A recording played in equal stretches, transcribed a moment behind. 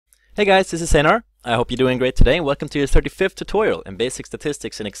Hey guys, this is Einar. I hope you're doing great today. Welcome to your 35th tutorial in Basic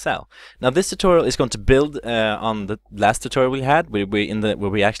Statistics in Excel. Now this tutorial is going to build on the last tutorial we had, where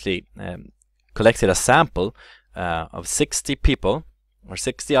we actually collected a sample of 60 people or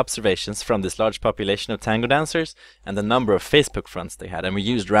 60 observations from this large population of tango dancers and the number of Facebook friends they had, and we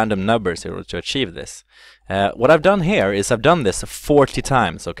used random numbers in order to achieve this. What I've done here is I've done this 40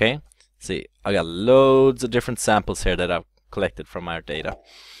 times, okay? See, I got loads of different samples here that I've collected from our data.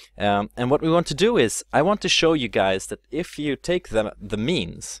 And what we want to do is, I want to show you guys that if you take the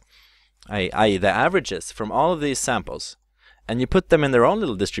means, i.e. the averages from all of these samples, and you put them in their own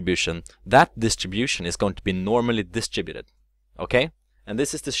little distribution, that distribution is going to be normally distributed. Okay? And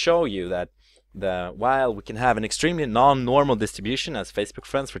this is to show you that while we can have an extremely non-normal distribution as Facebook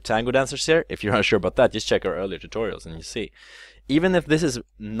friends for tango dancers here, if you're unsure about that, just check our earlier tutorials and you see. Even if this is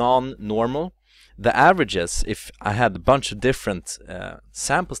non-normal, the averages, if I had a bunch of different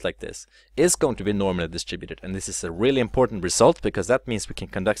samples like this, is going to be normally distributed. And this is a really important result because that means we can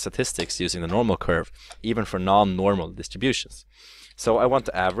conduct statistics using the normal curve, even for non-normal distributions. So I want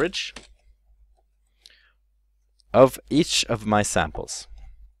the average of each of my samples.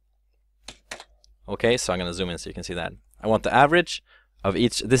 Okay, so I'm going to zoom in so you can see that. I want the average of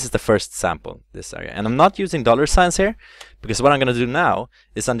each. This is the first sample, this area, and I'm not using dollar signs here because what I'm going to do now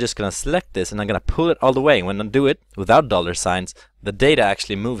is I'm just going to select this and I'm going to pull it all the way. When I do it without dollar signs, the data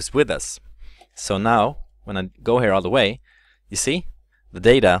actually moves with us. So now when I go here all the way, you see the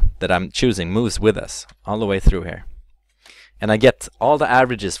data that I'm choosing moves with us all the way through here, and I get all the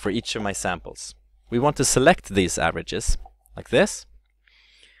averages for each of my samples. We want to select these averages like this,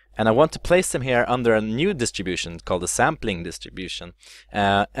 and I want to place them here under a new distribution called the sampling distribution.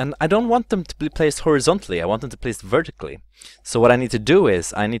 And I don't want them to be placed horizontally, I want them to be placed vertically. So what I need to do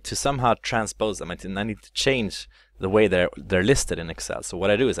is I need to somehow transpose them. I need to change the way they're listed in Excel. So what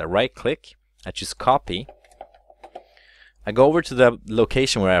I do is I right click, I choose copy, I go over to the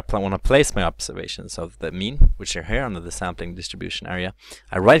location where I want to place my observations of the mean, which are here under the sampling distribution area.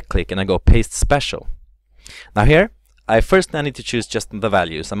 I right click and I go paste special. Now here I need to choose just the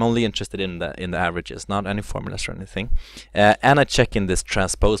values. I'm only interested in the averages, not any formulas or anything. And I check in this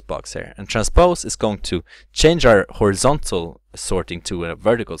transpose box here. And transpose is going to change our horizontal sorting to a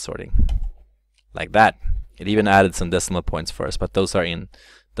vertical sorting, like that. It even added some decimal points for us, but those are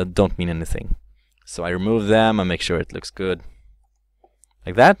that don't mean anything. So I remove them and make sure it looks good,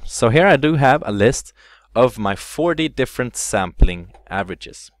 like that. So here I do have a list of my 40 different sampling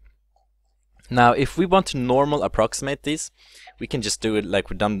averages. Now, if we want to normal approximate these, we can just do it like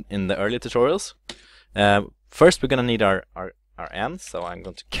we've done in the earlier tutorials. First, we're going to need our n, so I'm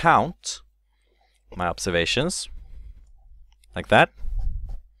going to count my observations, like that.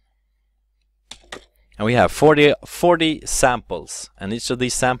 And we have 40 samples, and each of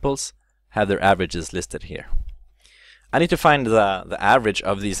these samples have their averages listed here. I need to find the average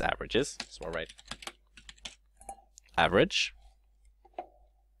of these averages, so I'll write average.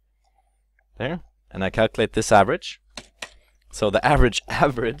 There, and I calculate this average. So the average,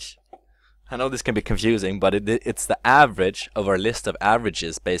 I know this can be confusing, but it's the average of our list of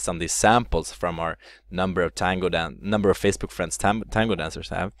averages based on these samples from our number of Facebook friends tango dancers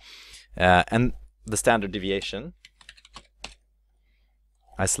have, and the standard deviation.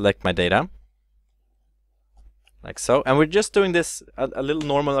 I select my data like so, and we're just doing this a little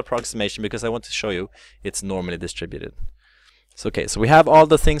normal approximation because I want to show you it's normally distributed. So okay, so we have all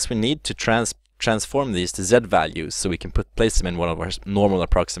the things we need to transform these to Z values, so we can place them in one of our normal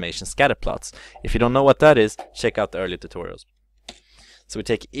approximation scatter plots. If you don't know what that is, check out the earlier tutorials. So we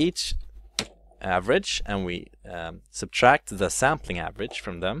take each average and we subtract the sampling average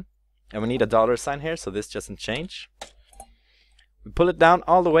from them, and we need a dollar sign here, so this doesn't change. We pull it down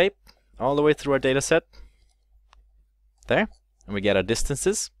all the way through our data set, there, and we get our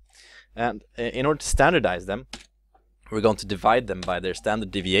distances. And in order to standardize them, we're going to divide them by their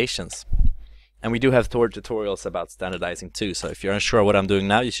standard deviations. And we do have tutorials about standardizing too, so if you're unsure what I'm doing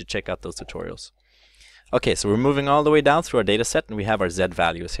now, you should check out those tutorials. Okay, so we're moving all the way down through our data set, and we have our Z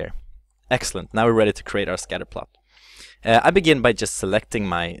values here. Excellent, now we're ready to create our scatter plot. I begin by just selecting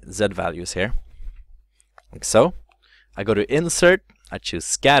my Z values here, like so. I go to Insert, I choose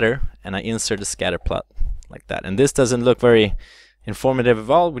Scatter, and I insert a scatter plot, like that. And this doesn't look very informative of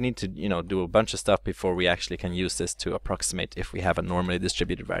all. We need to do a bunch of stuff before we actually can use this to approximate if we have a normally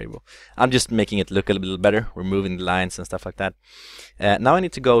distributed variable. I'm just making it look a little better, removing the lines and stuff like that. Now I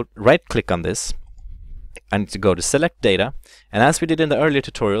need to go right click on this. I need to go to select data, and as we did in the earlier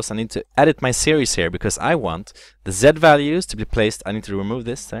tutorials, I need to edit my series here because I want the Z values to be placed. I need to remove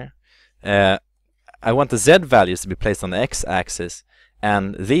this there. I want the Z values to be placed on the X axis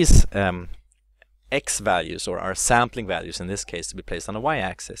and these x values, or our sampling values in this case, to be placed on the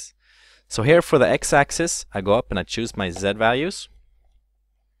y-axis. So here for the x-axis, I go up and I choose my z values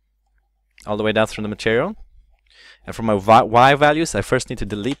all the way down through the material. And for my y values, I first need to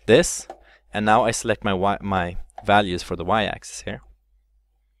delete this, and now I select my values for the y-axis here.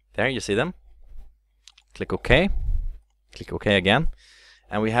 There, you see them. Click OK. Click OK again,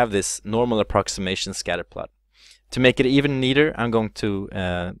 and we have this normal approximation scatter plot. To make it even neater, I'm going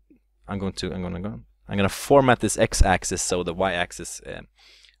to format this x-axis so the y-axis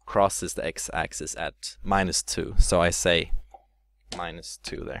crosses the x-axis at -2. So I say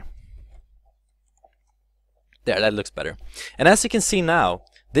 -2 there. There, that looks better. And as you can see now,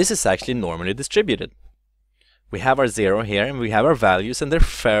 this is actually normally distributed. We have our 0 here, and we have our values, and they're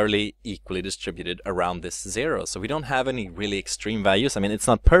fairly equally distributed around this 0. So we don't have any really extreme values. I mean, it's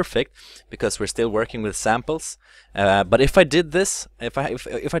not perfect because we're still working with samples. But if I did this, if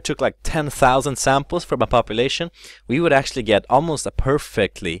I took like 10,000 samples from a population, we would actually get almost a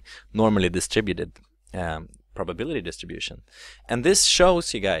perfectly normally distributed probability distribution. And this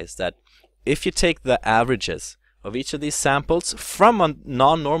shows you guys that if you take the averages of each of these samples from a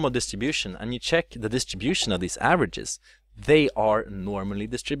non-normal distribution and you check the distribution of these averages, they are normally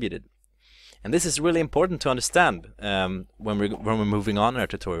distributed. And this is really important to understand when we're moving on in our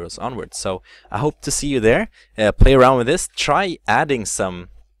tutorials onwards. So I hope to see you there. Play around with this. Try adding some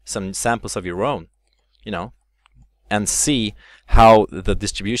samples of your own, you know, and see how the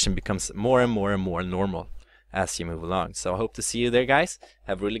distribution becomes more and more and more normal as you move along. So I hope to see you there, guys.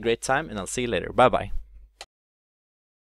 Have a really great time, and I'll see you later. Bye bye.